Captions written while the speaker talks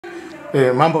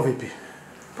Mambo vipi?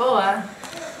 Poa.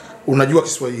 Unajua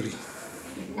Kiswahili?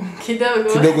 Kidogo.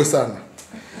 Kidogo sana.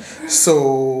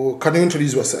 So, can you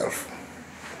introduce yourself?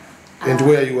 And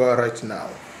where you are right now?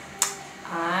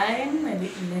 I'm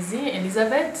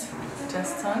Elizabeth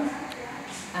Justin,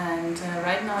 and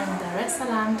right now in Dar es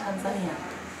Salaam, Tanzania.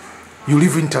 You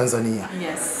live in Tanzania?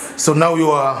 Yes. So now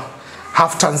you are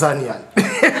half Tanzanian. I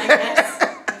guess.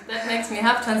 That makes me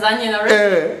half Tanzanian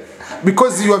already.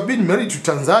 Because you have been married to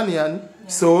Tanzanian, yeah.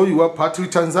 So you are partly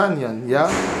Tanzanian,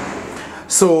 yeah?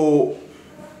 So,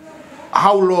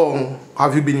 how long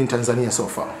have you been in Tanzania so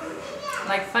far?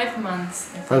 Like 5 months.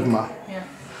 5 months? Yeah.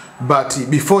 But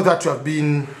before that you have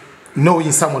been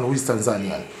knowing someone who is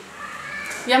Tanzanian?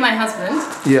 Yeah, my husband.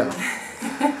 Yeah.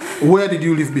 Where did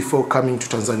you live before coming to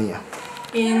Tanzania?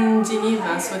 In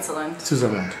Geneva, Switzerland.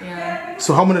 Switzerland. Yeah.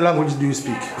 So how many languages do you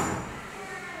speak?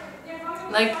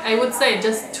 Like, I would say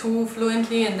just 2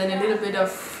 fluently, and then a little bit of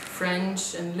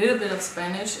French and a little bit of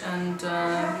Spanish, and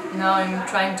now I'm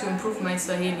trying to improve my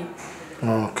Swahili.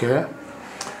 Okay.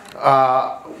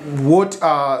 What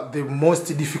are the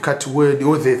most difficult words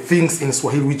or the things in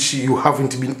Swahili which you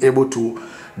haven't been able to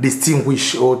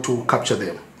distinguish or to capture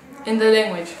them? In the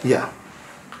language? Yeah.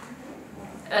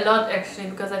 A lot, actually,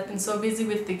 because I've been so busy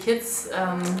with the kids.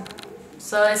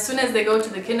 So as soon as they go to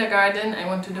the kindergarten, I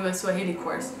want to do a Swahili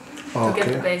course to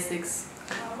get the basics.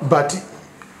 But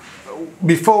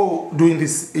before doing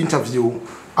this interview,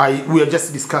 we are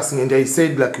just discussing, and I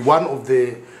said like one of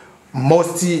the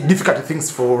most difficult things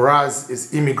for us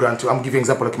as immigrants, I'm giving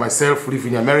example like myself,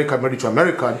 living in America, married to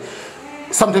American,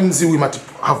 sometimes we might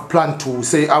have planned to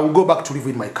say, I will go back to live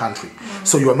in my country.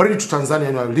 So you are married to Tanzania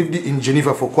and you have lived in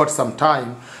Geneva for quite some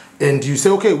time, and you say,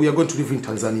 okay, we are going to live in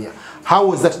Tanzania. How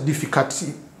was that difficult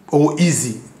or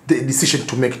easy, the decision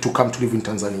to make to come to live in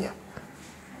Tanzania?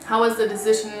 How was the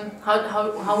decision? How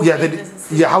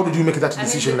did you make that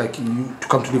decision, like to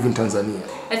come to live in Tanzania?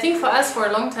 I think for us, for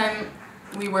a long time,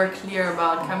 we were clear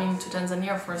about coming to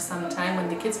Tanzania for some time when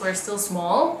the kids were still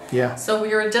small. Yeah. So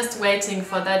we were just waiting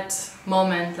for that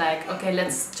moment, like, okay,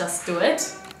 let's just do it.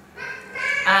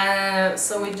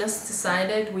 So we just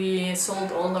decided, we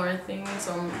sold all our things,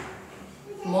 or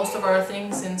most of our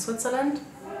things in Switzerland.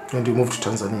 And you moved to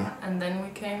Tanzania. And then we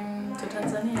came to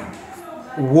Tanzania.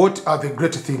 What are the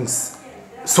great things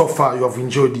so far you have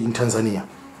enjoyed in Tanzania?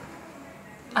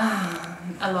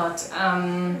 A lot.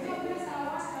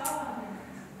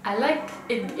 I like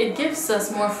it. It gives us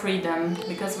more freedom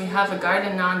because we have a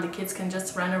garden now and the kids can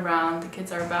just run around. The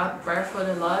kids are barefoot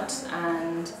a lot,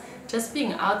 and just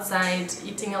being outside,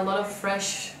 eating a lot of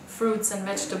fresh fruits and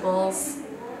vegetables,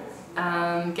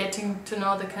 getting to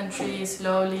know the country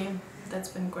slowly. That's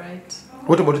been great.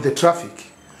 What about the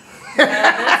traffic?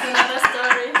 That's another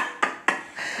story.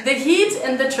 The heat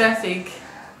and the traffic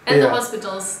and the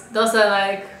hospitals, those are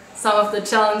like some of the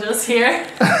challenges here.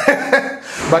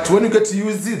 But when you get to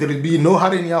use it, there will be no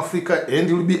hurry in Africa, and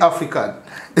you will be African.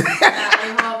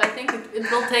 I hope. I think it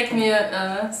will take me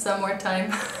some more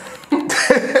time.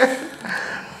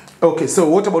 Okay, so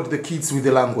what about the kids with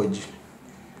the language?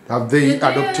 Have they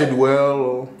adopted well?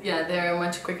 Or? Yeah, they're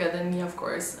much quicker than me, of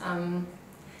course.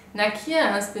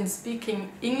 Nakia has been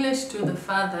speaking English to the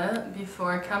father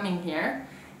before coming here,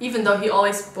 even though he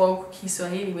always spoke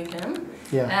Kiswahili with him.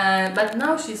 Yeah. But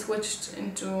now she switched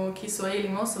into Kiswahili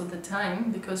most of the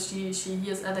time because she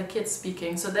hears other kids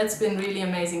speaking. So that's been really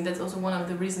amazing. That's also one of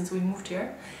the reasons we moved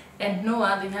here. And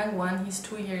Noah, the young one, he's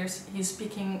 2 years, he's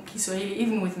speaking Kiswahili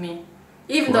even with me.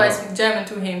 Even though I speak German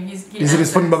to him, he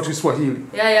responding back to Swahili?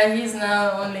 Yeah, he's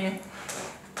now only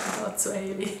about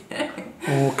Swahili.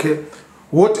 Okay.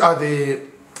 What are the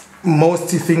most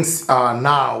things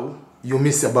now you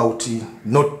miss about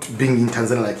not being in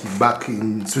Tanzania, like back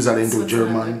in Switzerland or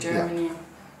Germany? Germany.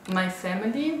 Yeah. My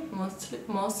family,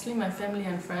 mostly my family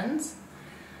and friends.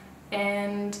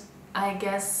 And I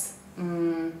guess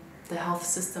the health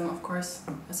system, of course,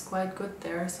 is quite good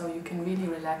there, so you can really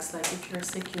relax. Like if you're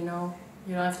sick, you know,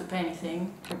 you don't have to pay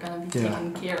anything. You're gonna be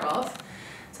taken care of.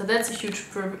 So that's a huge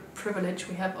privilege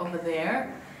we have over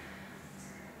there.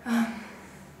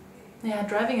 Yeah,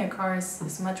 driving a car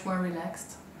is much more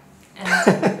relaxed. And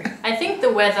I think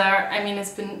the weather, I mean, it's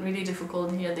been really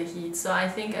difficult here, the heat. So I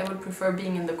think I would prefer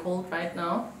being in the cold right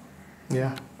now.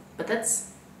 Yeah. But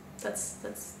that's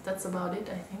about it,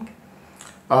 I think.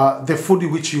 The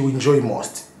food which you enjoy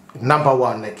most, number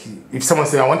one, like if someone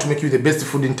says, I want to make you the best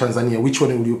food in Tanzania, which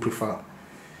one would you prefer?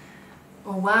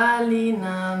 Wali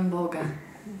na mboga.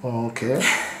 Okay.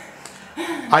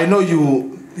 I know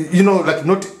you know, like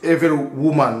not every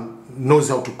woman knows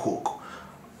how to cook.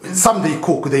 Some they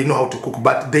cook, they know how to cook,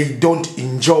 but they don't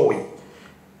enjoy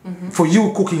For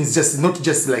you, cooking is just not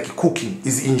just like cooking,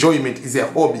 it's enjoyment, it's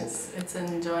a hobby. It's an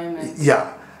enjoyment.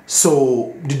 Yeah.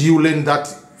 So did you learn that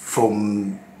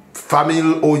from family,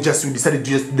 or just you decided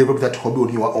to just develop that hobby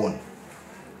on your own?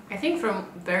 I think from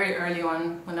very early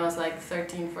on, when I was like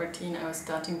 13, 14, I was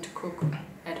starting to cook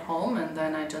at home, and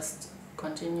then I just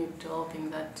continued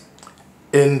developing that.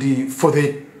 And for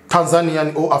the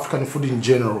Tanzanian or African food in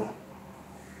general,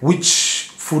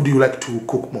 which food do you like to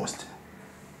cook most?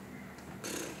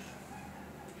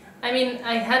 I mean,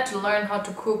 I had to learn how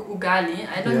to cook ugali.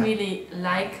 I don't really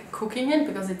like cooking it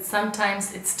because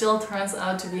sometimes it still turns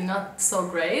out to be not so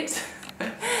great.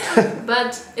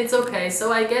 But it's okay.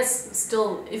 So I guess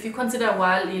still, if you consider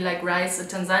wali like rice a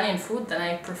Tanzanian food, then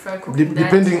I prefer cooking that.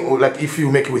 Depending on like if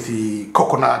you make it with the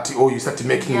coconut or you start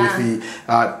making with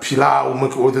the pilau,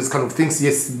 make all those kind of things,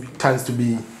 yes, it tends to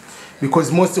be,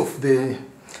 because most of the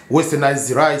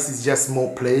westernized rice is just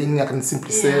more plain, I can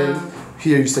simply say.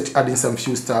 Here you start adding some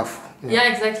few stuff.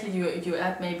 Yeah, exactly. You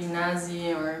add maybe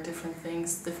nazi or different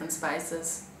things, different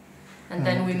spices. And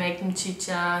then we make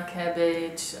mchicha,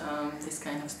 cabbage, this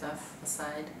kind of stuff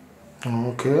aside.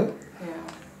 Okay.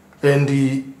 Yeah.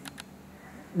 And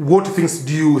what things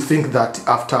do you think that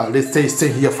after, let's say,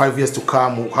 stay here 5 years to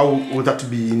come, how will that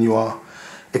be in your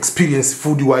experience,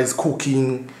 food-wise,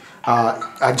 cooking,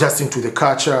 adjusting to the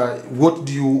culture? What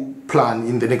do you plan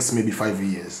in the next maybe 5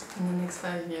 years? In the next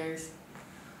 5 years?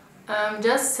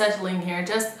 Just settling here.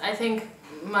 I think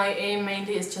my aim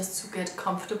mainly is just to get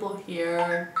comfortable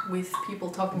here with people,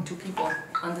 talking to people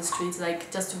on the streets,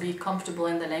 like just to be comfortable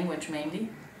in the language mainly.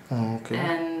 Okay.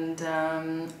 And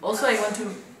also I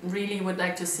would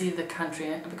like to see the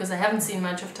country, because I haven't seen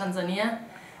much of Tanzania.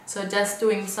 So just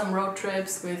doing some road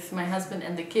trips with my husband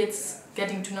and the kids,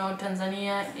 getting to know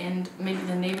Tanzania and maybe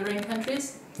the neighboring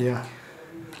countries. Yeah.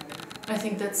 I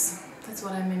think that's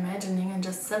what I'm imagining, and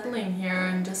just settling here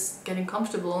and just getting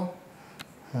comfortable.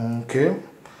 Okay.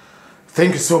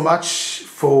 Thank you so much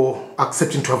for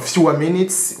accepting to have fewer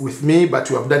minutes with me, but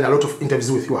you have done a lot of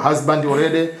interviews with your husband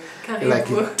already. Karibu.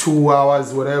 Like 2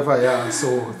 hours, whatever, yeah.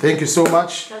 So thank you so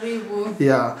much. Karibu.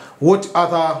 Yeah. What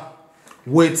other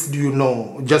words do you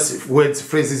know? Just words,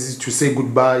 phrases to say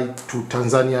goodbye to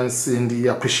Tanzanians and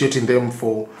appreciating them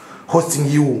for hosting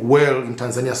you well in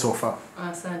Tanzania so far.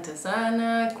 Asante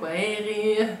sana,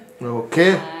 kwaheri.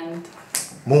 Okay. And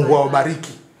Mungu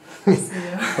awabariki. see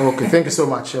you. Okay, thank you so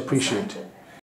much. I appreciate it.